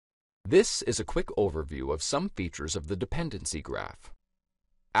This is a quick overview of some features of the dependency graph.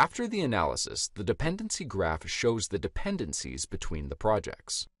 After the analysis, the dependency graph shows the dependencies between the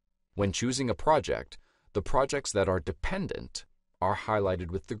projects. When choosing a project, the projects that are dependent are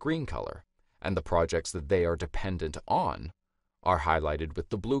highlighted with the green color, and the projects that they are dependent on are highlighted with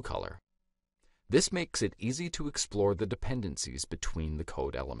the blue color. This makes it easy to explore the dependencies between the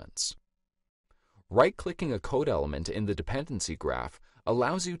code elements. Right-clicking a code element in the dependency graph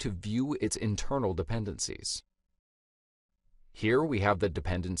allows you to view its internal dependencies. Here we have the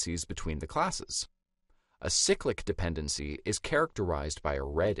dependencies between the classes. A cyclic dependency is characterized by a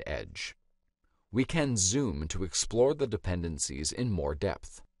red edge. We can zoom to explore the dependencies in more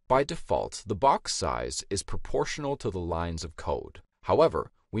depth. By default, the box size is proportional to the lines of code.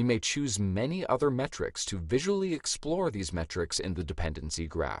 However, we may choose many other metrics to visually explore these metrics in the dependency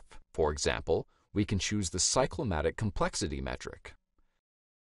graph. For example, we can choose the cyclomatic complexity metric.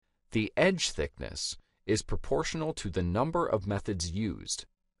 The edge thickness is proportional to the number of methods used,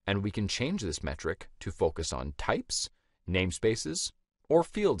 and we can change this metric to focus on types, namespaces, or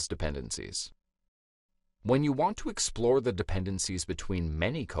fields dependencies. When you want to explore the dependencies between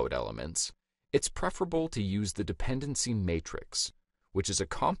many code elements, it's preferable to use the dependency matrix, which is a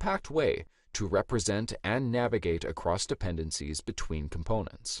compact way to represent and navigate across dependencies between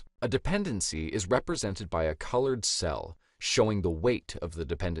components. A dependency is represented by a colored cell showing the weight of the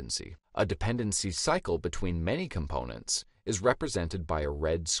dependency. A dependency cycle between many components is represented by a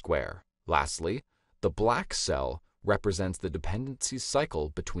red square. Lastly, the black cell represents the dependency cycle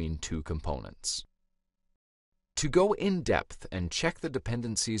between two components. To go in depth and check the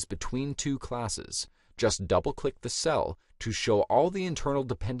dependencies between two classes, just double-click the cell to show all the internal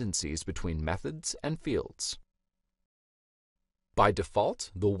dependencies between methods and fields. By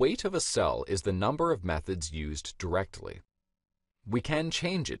default, the weight of a cell is the number of methods used directly. We can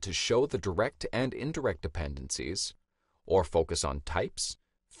change it to show the direct and indirect dependencies, or focus on types,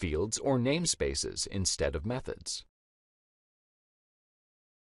 fields, or namespaces instead of methods.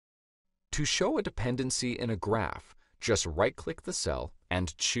 To show a dependency in a graph, just right-click the cell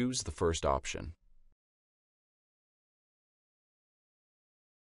and choose the first option.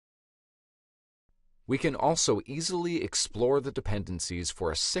 We can also easily explore the dependencies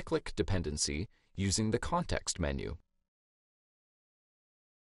for a cyclic dependency using the context menu.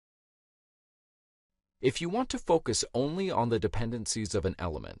 If you want to focus only on the dependencies of an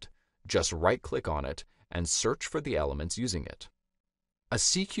element, just right-click on it and search for the elements using it. A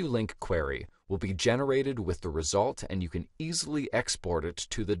CQ-link query will be generated with the result, and you can easily export it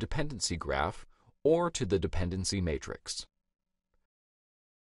to the dependency graph or to the dependency matrix.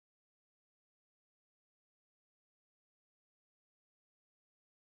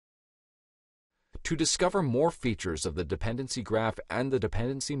 To discover more features of the dependency graph and the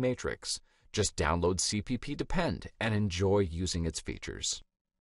dependency matrix, just download CppDepend and enjoy using its features.